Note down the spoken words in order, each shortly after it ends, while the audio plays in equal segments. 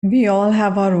We all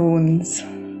have our wounds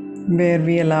where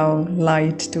we allow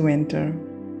light to enter.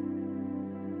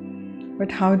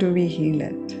 But how do we heal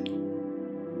it?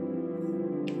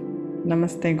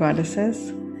 Namaste,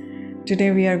 goddesses.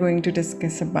 Today we are going to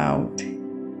discuss about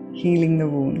healing the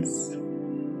wounds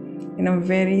in a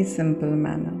very simple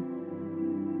manner.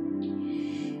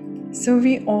 So,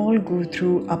 we all go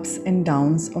through ups and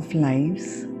downs of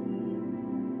lives,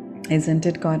 isn't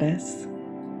it, goddess?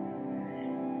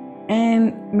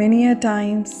 And many a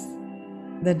times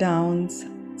the downs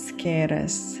scare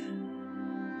us.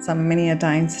 Many a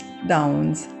times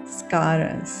downs scar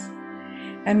us.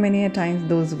 And many a times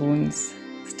those wounds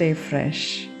stay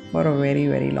fresh for a very,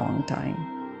 very long time.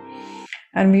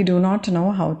 And we do not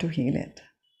know how to heal it.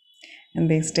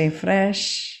 And they stay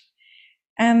fresh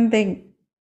and they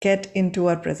get into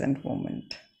our present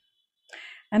moment.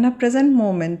 And our present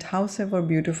moment, howsoever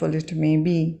beautiful it may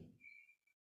be,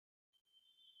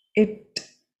 it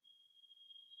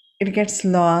it gets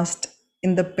lost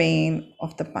in the pain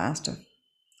of the past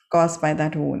caused by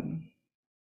that wound,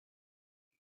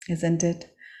 isn't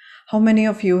it? How many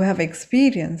of you have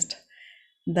experienced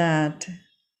that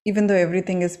even though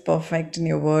everything is perfect in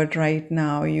your world right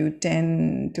now, you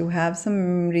tend to have some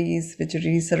memories which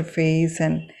resurface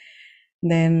and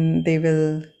then they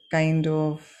will kind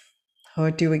of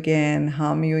hurt you again,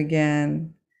 harm you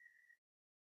again,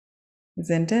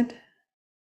 isn't it?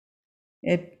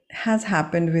 It has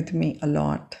happened with me a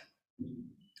lot.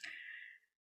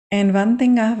 And one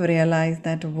thing I have realized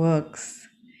that works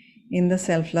in the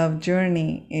self love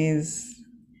journey is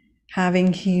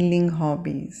having healing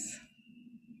hobbies.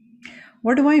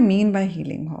 What do I mean by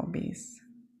healing hobbies?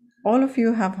 All of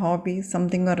you have hobbies,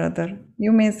 something or other.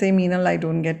 You may say, Meenal, I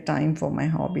don't get time for my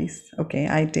hobbies. Okay,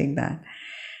 I take that.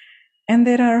 And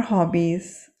there are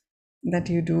hobbies that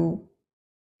you do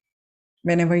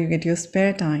whenever you get your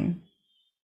spare time.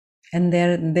 And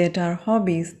there are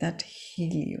hobbies that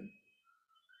heal you.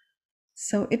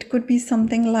 So it could be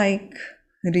something like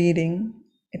reading,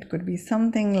 it could be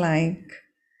something like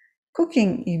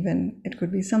cooking, even. It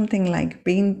could be something like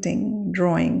painting,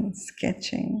 drawing,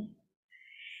 sketching.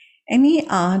 Any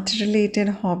art related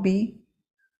hobby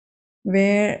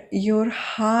where your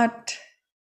heart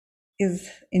is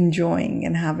enjoying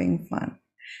and having fun.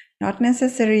 Not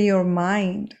necessarily your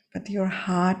mind, but your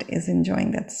heart is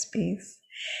enjoying that space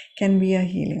can be a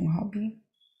healing hobby.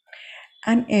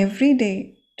 And every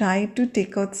day, try to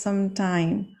take out some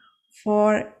time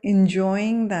for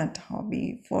enjoying that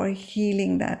hobby, for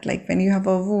healing that. Like when you have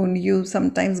a wound, you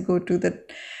sometimes go to the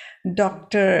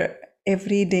doctor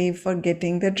every day for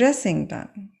getting the dressing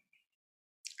done.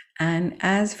 And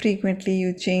as frequently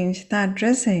you change that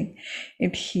dressing,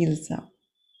 it heals up.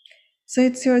 So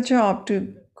it's your job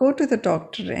to go to the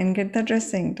doctor and get the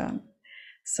dressing done.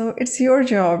 So it's your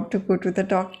job to go to the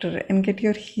doctor and get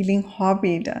your healing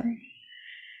hobby done.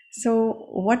 So,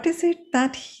 what is it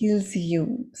that heals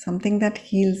you? Something that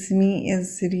heals me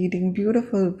is reading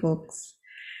beautiful books.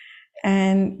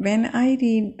 And when I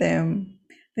read them,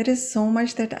 there is so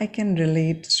much that I can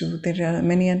relate to. There are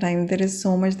many a time, there is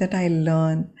so much that I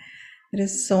learn. There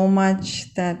is so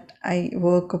much that I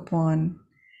work upon.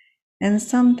 And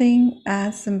something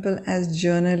as simple as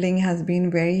journaling has been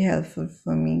very helpful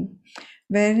for me,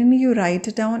 wherein you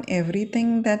write down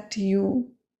everything that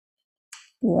you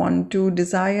want to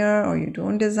desire or you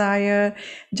don't desire.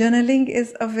 Journaling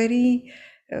is a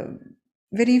uh,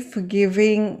 very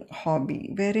forgiving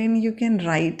hobby wherein you can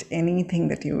write anything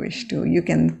that you wish to. You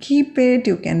can keep it,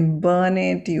 you can burn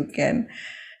it, you can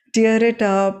tear it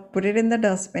up, put it in the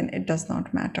dustbin. It does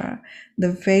not matter.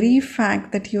 The very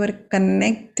fact that you are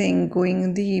connecting,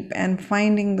 going deep and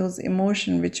finding those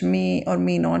emotions which may or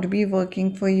may not be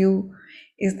working for you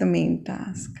is the main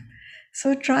task.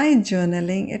 So try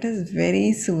journaling, it is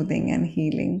very soothing and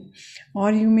healing.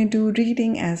 Or you may do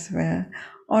reading as well,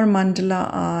 or mandala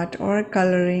art, or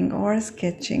coloring, or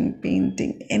sketching,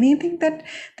 painting, anything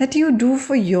that you do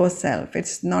for yourself.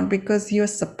 It's not because you're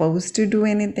supposed to do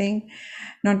anything,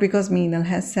 not because Meenal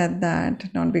has said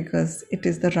that, not because it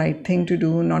is the right thing to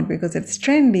do, not because it's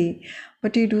trendy,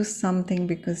 but you do something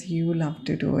because you love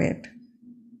to do it.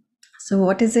 So,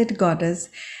 what is it, goddess,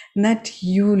 that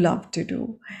you love to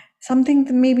do? Something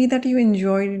maybe that you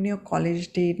enjoyed in your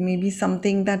college days, maybe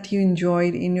something that you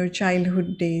enjoyed in your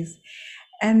childhood days,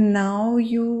 and now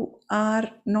you are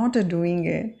not doing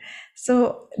it.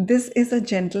 So, this is a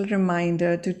gentle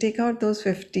reminder to take out those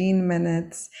 15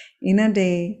 minutes in a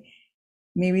day,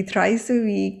 maybe thrice a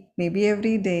week, maybe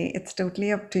every day. It's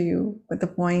totally up to you. But the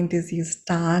point is, you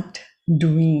start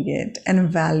doing it and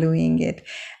valuing it.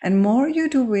 And more you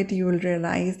do it, you will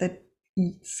realize that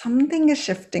something is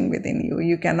shifting within you.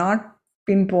 You cannot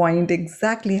pinpoint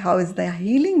exactly how is the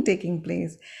healing taking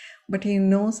place, but he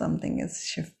knows something is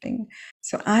shifting.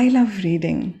 So I love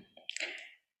reading.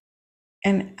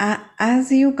 And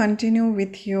as you continue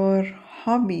with your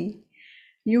hobby,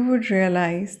 you would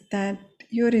realize that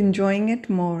you're enjoying it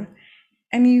more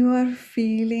and you are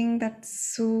feeling that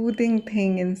soothing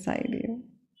thing inside you.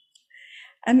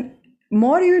 And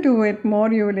more you do it,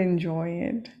 more you will enjoy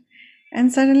it.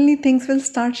 And suddenly things will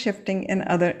start shifting in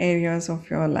other areas of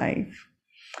your life.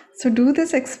 So do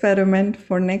this experiment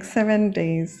for next 7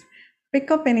 days. Pick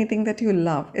up anything that you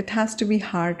love. It has to be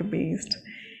heart based.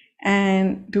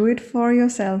 And do it for your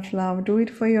self love. Do it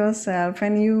for yourself.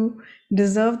 And you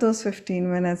deserve those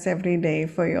 15 minutes every day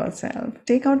for yourself.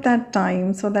 Take out that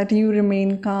time so that you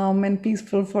remain calm and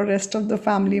peaceful for rest of the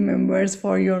family members,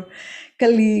 for your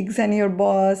colleagues and your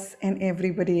boss and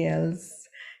everybody else,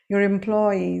 your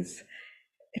employees.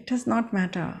 It does not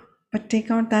matter, but take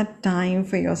out that time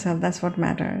for yourself. That's what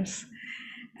matters.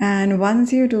 And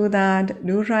once you do that,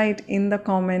 do write in the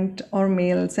comment or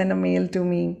mail, send a mail to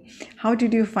me. How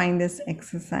did you find this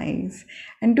exercise?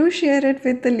 And do share it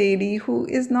with the lady who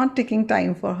is not taking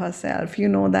time for herself. You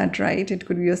know that, right? It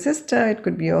could be your sister, it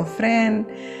could be your friend,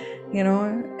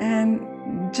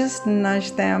 and just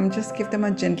nudge them, just give them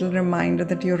a gentle reminder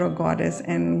that you're a goddess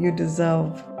and you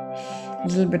deserve a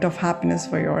little bit of happiness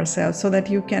for yourself so that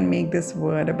you can make this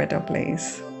world a better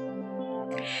place.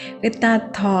 With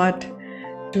that thought,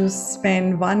 to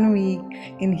spend 1 week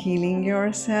in healing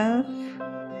yourself,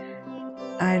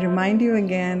 I remind you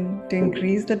again to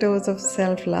increase the dose of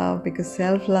self love, because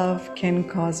self love can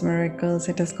cause miracles.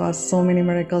 It has caused so many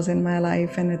miracles in my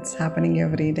life, and it's happening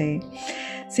every day.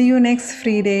 See you next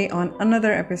free day on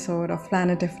another episode of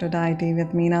Planet Aphrodite with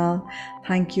Meenal.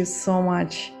 Thank you so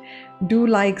much. Do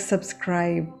like,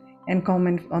 subscribe, and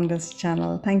comment on this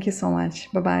channel. Thank you so much.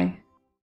 Bye bye.